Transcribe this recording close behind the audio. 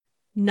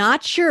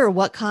Not sure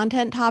what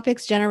content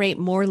topics generate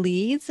more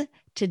leads?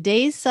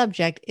 Today's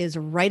subject is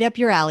right up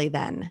your alley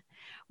then.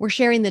 We're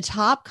sharing the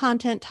top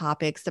content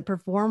topics that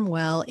perform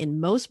well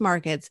in most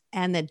markets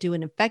and that do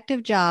an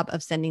effective job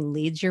of sending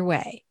leads your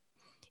way.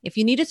 If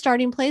you need a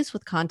starting place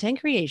with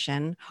content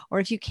creation, or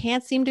if you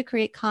can't seem to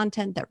create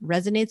content that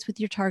resonates with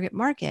your target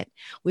market,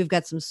 we've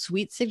got some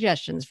sweet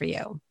suggestions for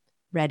you.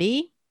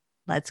 Ready?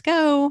 Let's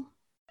go.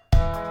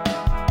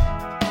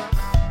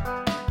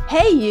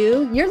 Hey,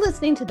 you're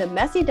listening to the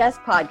Messy Desk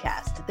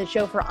Podcast, the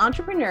show for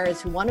entrepreneurs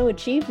who want to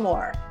achieve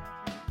more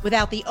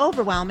without the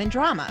overwhelm and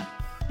drama.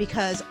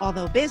 Because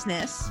although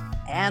business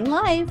and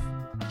life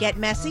get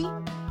messy,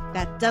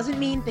 that doesn't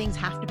mean things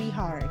have to be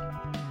hard.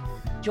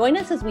 Join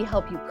us as we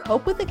help you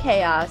cope with the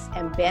chaos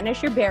and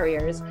banish your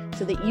barriers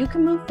so that you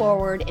can move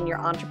forward in your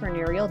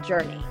entrepreneurial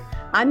journey.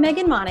 I'm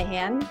Megan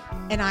Monahan.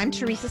 And I'm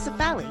Teresa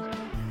Cefali.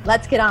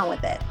 Let's get on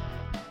with it.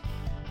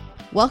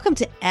 Welcome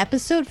to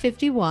episode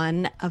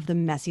 51 of the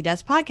Messy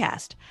Desk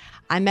Podcast.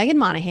 I'm Megan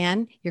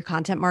Monahan, your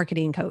content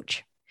marketing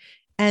coach.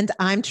 And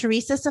I'm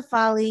Teresa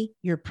Cefali,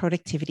 your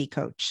productivity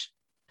coach.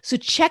 So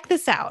check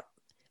this out.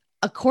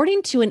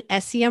 According to an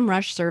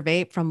SEMrush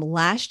survey from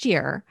last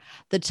year,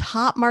 the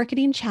top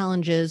marketing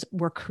challenges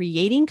were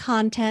creating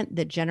content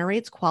that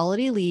generates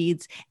quality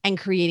leads and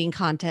creating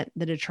content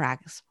that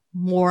attracts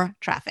more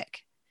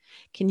traffic.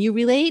 Can you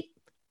relate?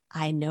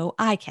 I know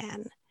I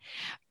can.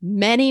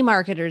 Many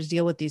marketers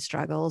deal with these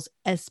struggles,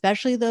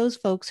 especially those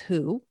folks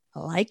who,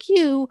 like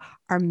you,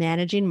 are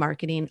managing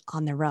marketing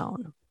on their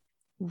own.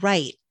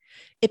 Right.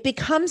 It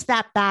becomes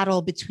that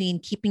battle between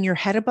keeping your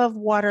head above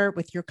water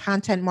with your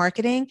content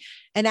marketing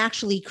and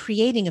actually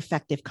creating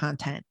effective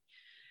content.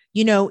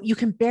 You know, you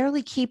can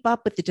barely keep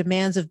up with the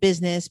demands of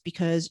business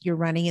because you're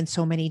running in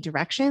so many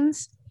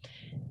directions.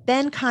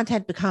 Then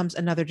content becomes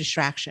another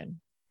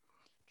distraction.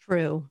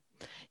 True.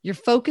 Your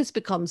focus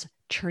becomes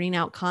churning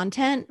out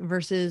content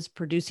versus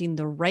producing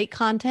the right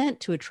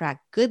content to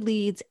attract good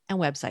leads and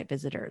website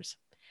visitors.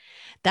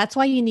 That's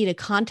why you need a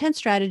content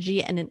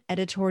strategy and an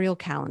editorial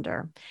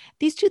calendar.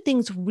 These two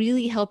things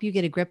really help you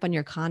get a grip on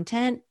your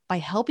content by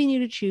helping you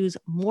to choose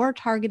more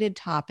targeted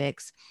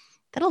topics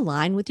that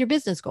align with your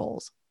business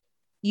goals.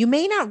 You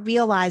may not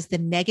realize the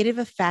negative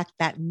effect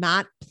that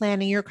not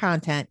planning your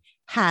content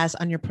has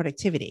on your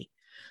productivity,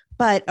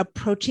 but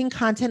approaching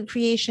content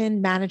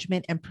creation,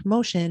 management, and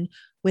promotion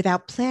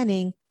without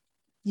planning,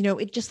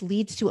 it just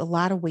leads to a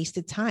lot of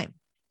wasted time.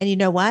 And you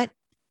know what?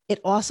 It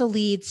also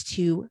leads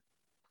to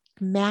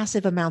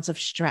massive amounts of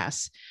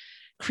stress.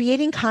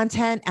 Creating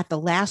content at the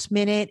last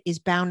minute is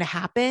bound to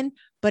happen,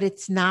 but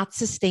it's not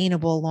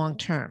sustainable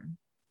long-term.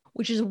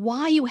 Which is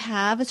why you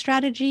have a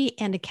strategy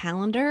and a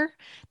calendar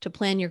to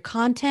plan your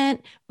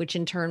content, which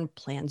in turn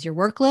plans your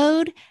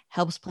workload,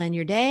 helps plan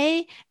your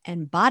day,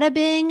 and bada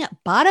bing,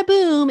 bada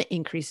boom,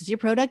 increases your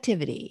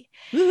productivity.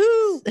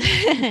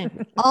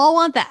 Woohoo! All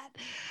want that.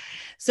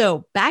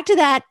 So back to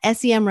that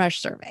SEMrush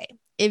survey.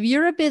 If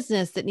you're a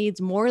business that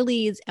needs more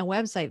leads and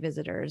website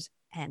visitors,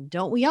 and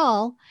don't we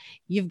all,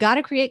 you've got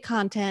to create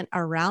content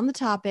around the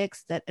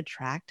topics that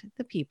attract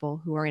the people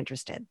who are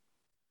interested.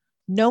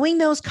 Knowing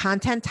those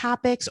content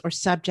topics or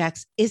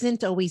subjects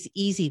isn't always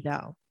easy,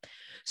 though.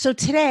 So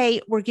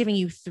today, we're giving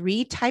you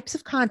 3 types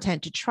of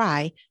content to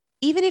try,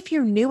 even if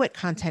you're new at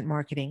content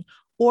marketing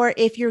or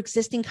if your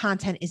existing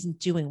content isn't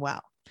doing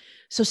well.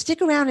 So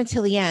stick around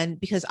until the end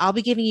because I'll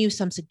be giving you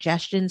some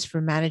suggestions for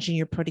managing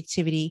your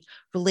productivity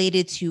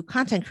related to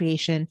content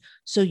creation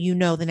so you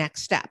know the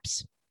next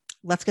steps.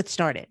 Let's get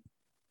started.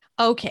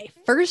 Okay,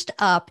 first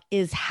up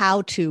is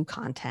how-to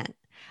content.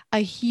 A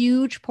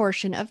huge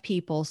portion of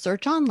people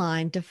search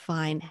online to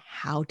find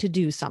how to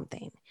do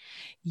something.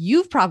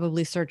 You've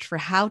probably searched for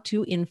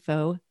how-to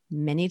info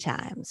many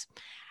times.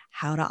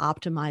 How to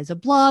optimize a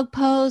blog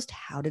post,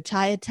 how to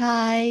tie a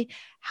tie,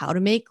 how to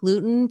make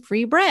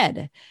gluten-free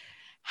bread.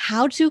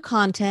 How-to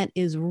content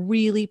is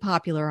really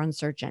popular on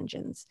search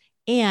engines.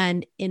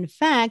 And in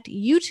fact,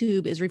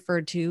 YouTube is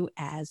referred to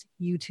as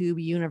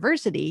YouTube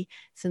University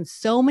since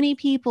so many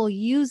people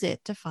use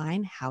it to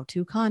find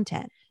how-to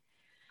content.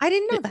 I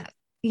didn't know that.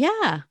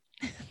 Yeah.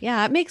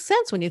 Yeah. It makes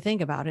sense when you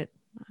think about it.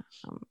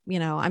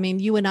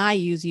 You and I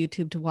use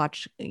YouTube to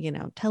watch,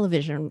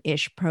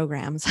 television-ish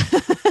programs,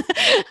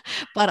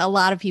 but a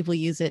lot of people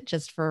use it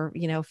just for,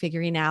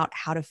 figuring out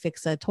how to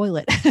fix a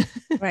toilet.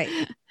 Right.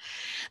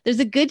 There's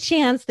a good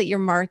chance that your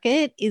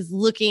market is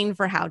looking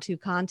for how-to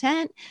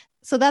content.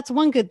 So that's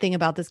one good thing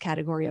about this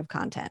category of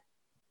content,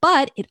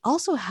 but it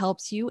also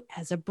helps you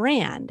as a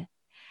brand.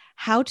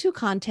 How-to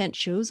content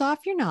shows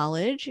off your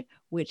knowledge,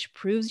 which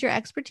proves your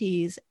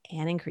expertise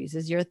and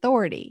increases your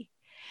authority.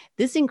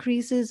 This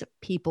increases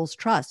people's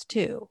trust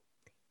too.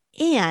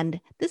 And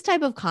this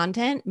type of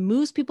content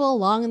moves people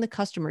along in the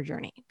customer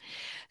journey.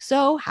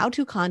 So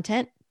how-to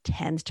content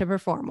tends to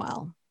perform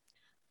well.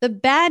 The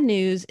bad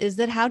news is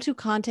that how-to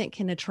content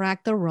can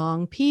attract the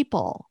wrong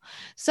people.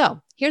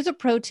 So here's a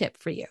pro tip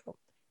for you.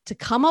 To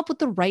come up with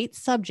the right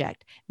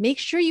subject, make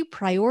sure you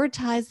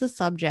prioritize the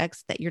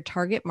subjects that your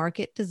target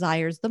market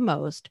desires the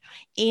most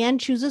and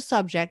choose a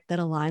subject that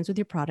aligns with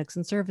your products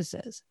and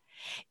services.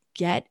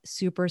 Get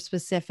super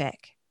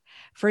specific.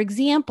 For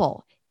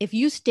example, if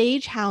you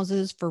stage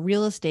houses for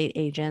real estate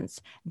agents,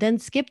 then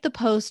skip the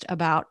post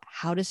about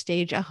how to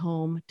stage a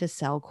home to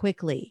sell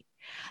quickly.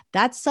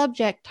 That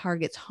subject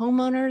targets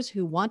homeowners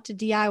who want to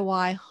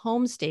DIY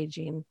home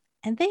staging,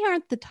 and they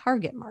aren't the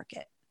target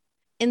market.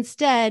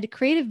 Instead,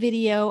 create a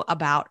video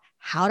about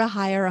how to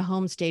hire a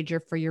home stager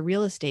for your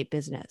real estate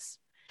business.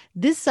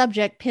 This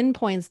subject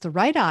pinpoints the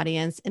right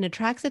audience and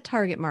attracts a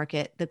target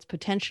market that's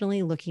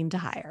potentially looking to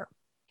hire.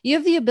 You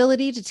have the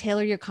ability to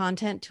tailor your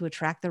content to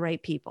attract the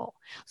right people.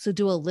 So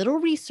do a little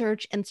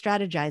research and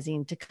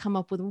strategizing to come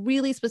up with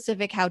really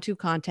specific how-to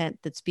content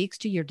that speaks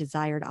to your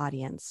desired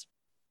audience.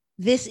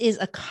 This is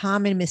a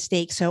common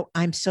mistake, so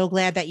I'm so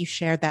glad that you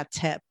shared that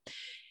tip.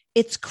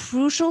 It's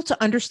crucial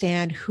to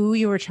understand who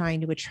you are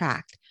trying to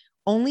attract.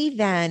 Only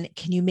then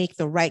can you make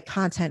the right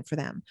content for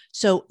them.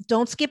 So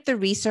don't skip the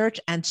research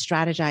and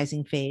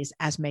strategizing phase,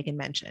 as Megan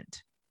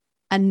mentioned.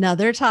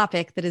 Another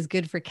topic that is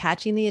good for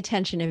catching the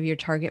attention of your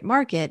target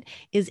market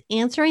is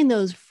answering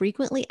those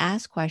frequently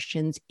asked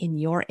questions in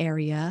your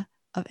area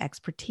of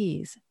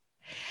expertise.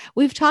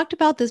 We've talked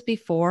about this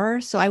before,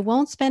 so I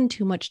won't spend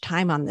too much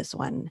time on this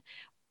one.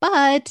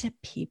 But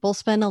people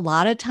spend a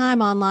lot of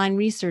time online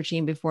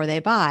researching before they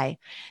buy.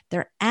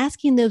 They're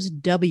asking those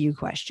W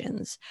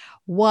questions: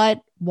 what,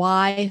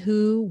 why,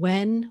 who,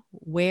 when,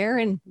 where,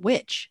 and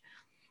which.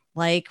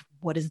 Like,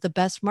 what is the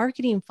best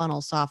marketing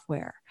funnel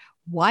software?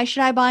 Why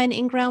should I buy an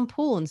in-ground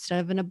pool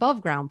instead of an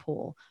above-ground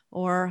pool?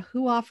 Or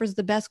who offers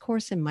the best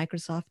course in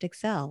Microsoft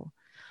Excel?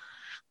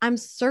 I'm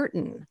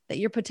certain that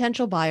your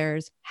potential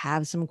buyers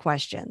have some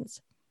questions.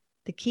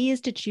 The key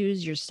is to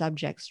choose your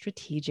subject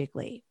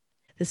strategically.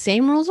 The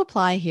same rules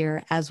apply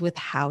here as with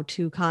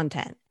how-to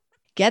content.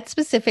 Get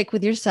specific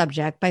with your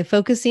subject by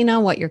focusing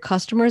on what your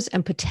customers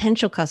and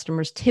potential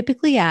customers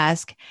typically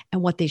ask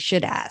and what they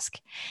should ask.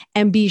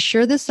 And be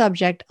sure the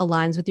subject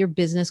aligns with your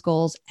business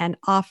goals and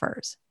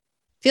offers.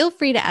 Feel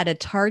free to add a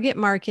target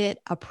market,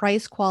 a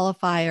price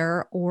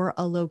qualifier, or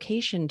a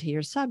location to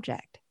your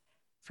subject.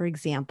 For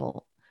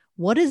example,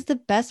 what is the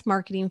best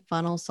marketing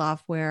funnel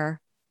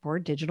software for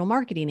digital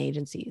marketing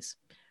agencies?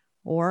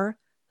 Or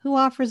who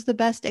offers the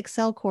best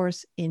Excel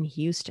course in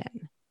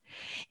Houston?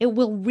 It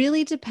will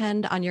really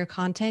depend on your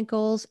content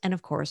goals and,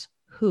 of course,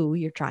 who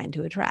you're trying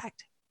to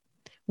attract.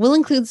 We'll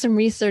include some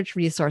research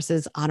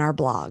resources on our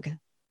blog.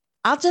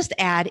 I'll just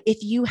add,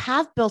 if you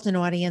have built an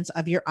audience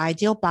of your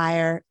ideal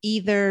buyer,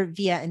 either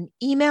via an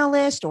email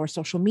list or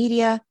social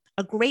media,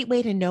 a great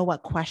way to know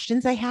what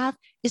questions they have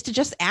is to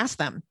just ask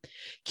them.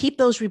 Keep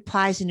those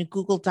replies in a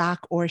Google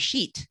Doc or a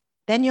sheet.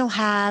 Then you'll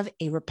have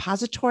a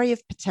repository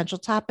of potential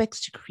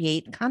topics to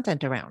create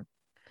content around.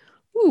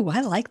 Ooh,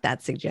 I like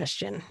that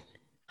suggestion.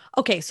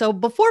 Okay, so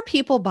before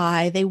people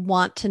buy, they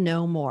want to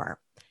know more.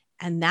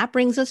 And that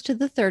brings us to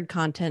the third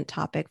content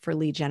topic for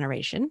lead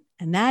generation,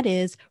 and that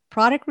is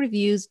product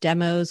reviews,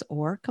 demos,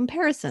 or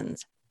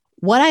comparisons.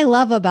 What I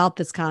love about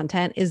this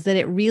content is that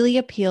it really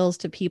appeals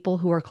to people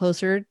who are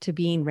closer to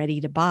being ready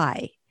to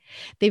buy.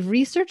 They've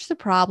researched the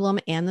problem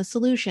and the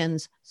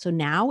solutions, so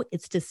now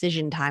it's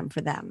decision time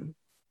for them.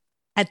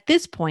 At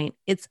this point,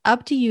 it's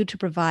up to you to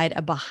provide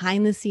a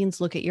behind-the-scenes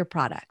look at your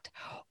product.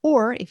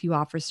 Or if you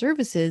offer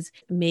services,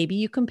 maybe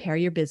you compare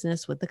your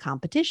business with the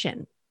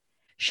competition.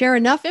 Share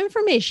enough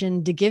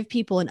information to give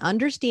people an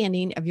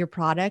understanding of your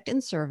product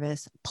and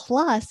service,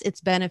 plus its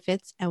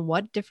benefits and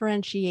what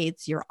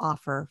differentiates your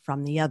offer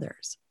from the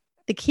others.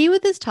 The key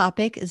with this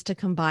topic is to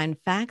combine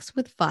facts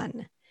with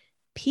fun.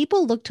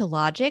 People look to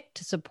logic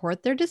to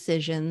support their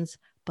decisions,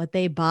 but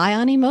they buy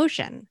on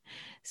emotion.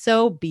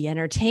 So be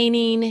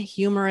entertaining,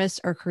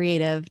 humorous, or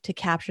creative to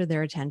capture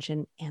their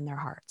attention and their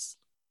hearts.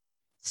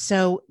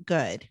 So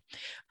good.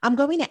 I'm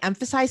going to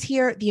emphasize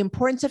here the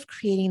importance of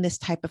creating this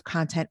type of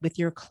content with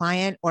your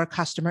client or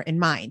customer in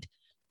mind.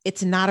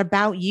 It's not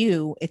about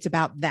you, it's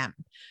about them.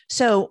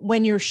 So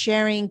when you're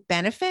sharing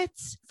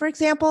benefits, for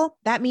example,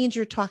 that means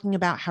you're talking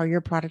about how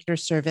your product or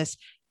service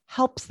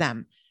helps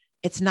them.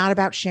 It's not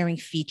about sharing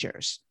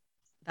features.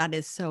 That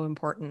is so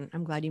important.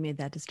 I'm glad you made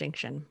that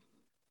distinction.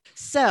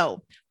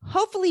 So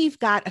hopefully you've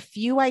got a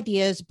few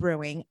ideas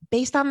brewing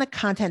based on the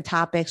content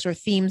topics or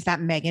themes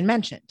that Megan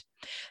mentioned.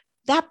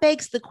 That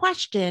begs the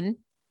question,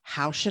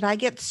 how should I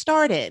get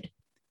started?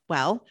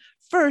 Well,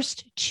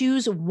 first,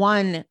 choose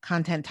one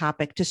content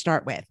topic to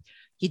start with.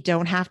 You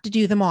don't have to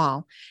do them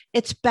all.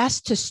 It's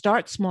best to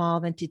start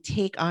small than to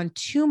take on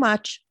too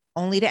much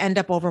only to end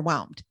up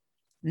overwhelmed.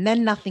 And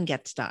then nothing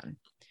gets done.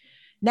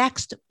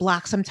 Next,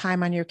 block some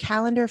time on your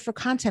calendar for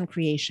content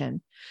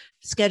creation.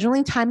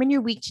 Scheduling time in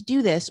your week to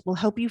do this will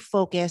help you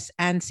focus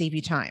and save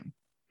you time.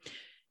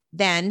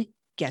 Then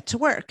get to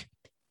work.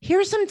 Here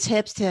are some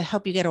tips to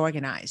help you get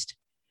organized.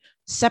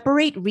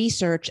 Separate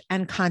research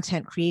and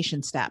content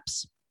creation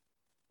steps.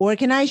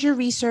 Organize your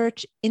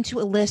research into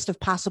a list of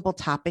possible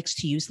topics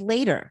to use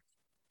later.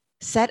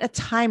 Set a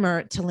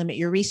timer to limit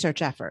your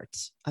research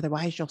efforts.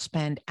 Otherwise, you'll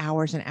spend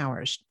hours and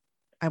hours.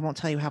 I won't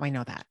tell you how I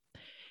know that.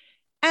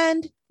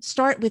 And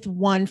start with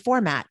one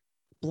format,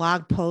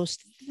 blog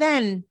post,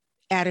 then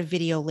add a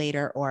video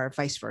later or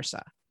vice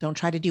versa. Don't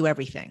try to do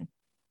everything.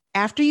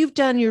 After you've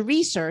done your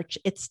research,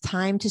 it's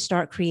time to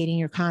start creating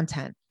your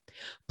content.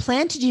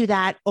 Plan to do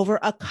that over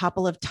a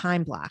couple of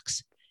time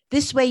blocks.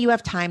 This way you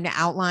have time to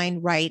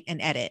outline, write,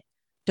 and edit.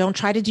 Don't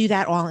try to do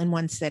that all in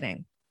one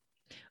sitting.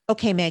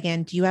 Okay,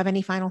 Megan, do you have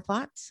any final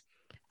thoughts?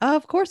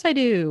 Of course I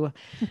do.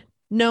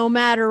 No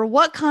matter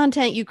what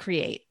content you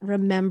create,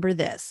 remember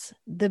this.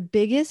 The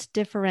biggest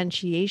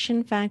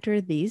differentiation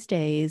factor these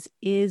days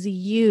is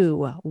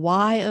you,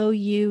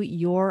 Y-O-U,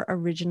 your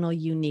original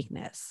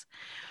uniqueness.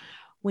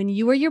 When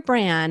you are your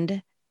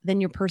brand,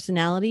 then your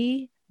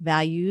personality,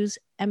 values,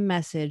 and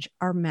message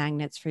are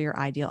magnets for your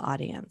ideal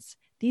audience.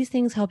 These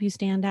things help you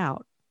stand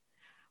out.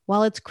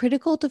 While it's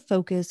critical to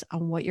focus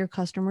on what your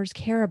customers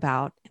care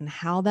about and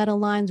how that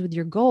aligns with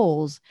your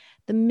goals,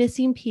 the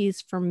missing piece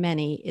for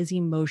many is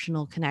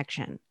emotional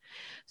connection.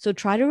 So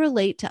try to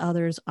relate to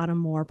others on a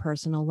more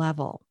personal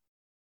level.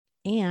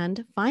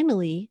 And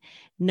finally,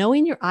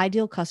 knowing your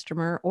ideal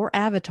customer or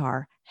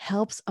avatar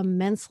helps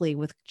immensely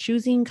with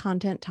choosing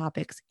content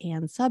topics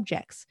and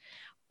subjects.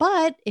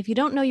 But if you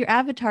don't know your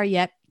avatar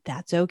yet,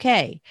 that's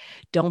okay.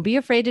 Don't be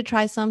afraid to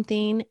try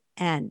something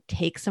and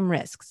take some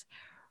risks.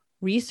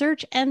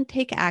 Research and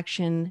take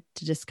action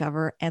to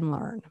discover and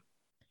learn.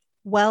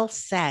 Well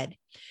said.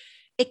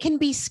 It can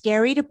be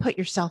scary to put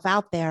yourself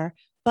out there,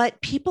 but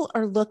people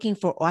are looking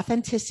for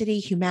authenticity,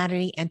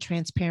 humanity, and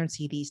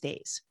transparency these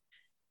days.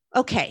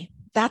 Okay,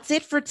 that's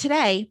it for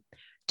today.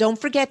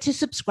 Don't forget to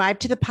subscribe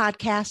to the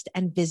podcast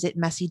and visit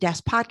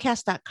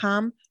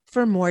messydeskpodcast.com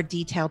for more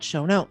detailed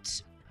show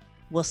notes.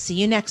 We'll see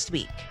you next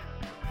week.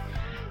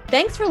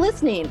 Thanks for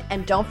listening,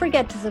 and don't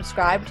forget to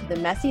subscribe to the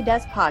Messy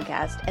Desk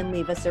podcast and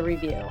leave us a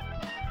review.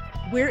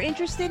 We're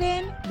interested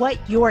in what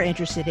you're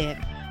interested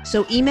in.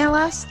 So email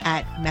us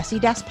at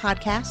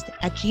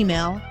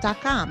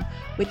messydeskpodcast@gmail.com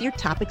with your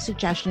topic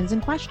suggestions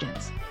and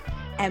questions.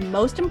 And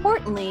most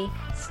importantly,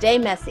 stay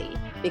messy,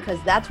 because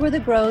that's where the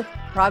growth,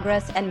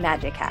 progress, and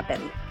magic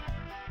happen.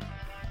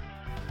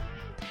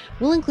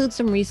 We'll include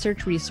some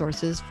research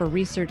resources for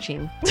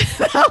researching.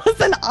 That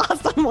was an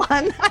awesome one.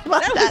 I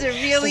love that. That was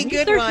a really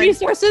good one.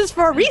 Resources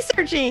for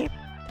researching.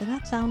 Did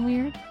that sound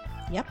weird?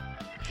 Yep.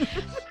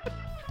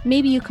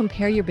 Maybe you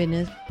compare your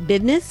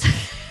business.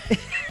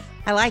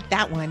 I like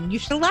that one. You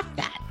should have left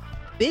that.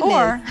 Business.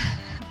 Or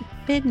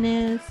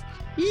business.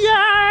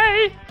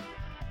 Yay!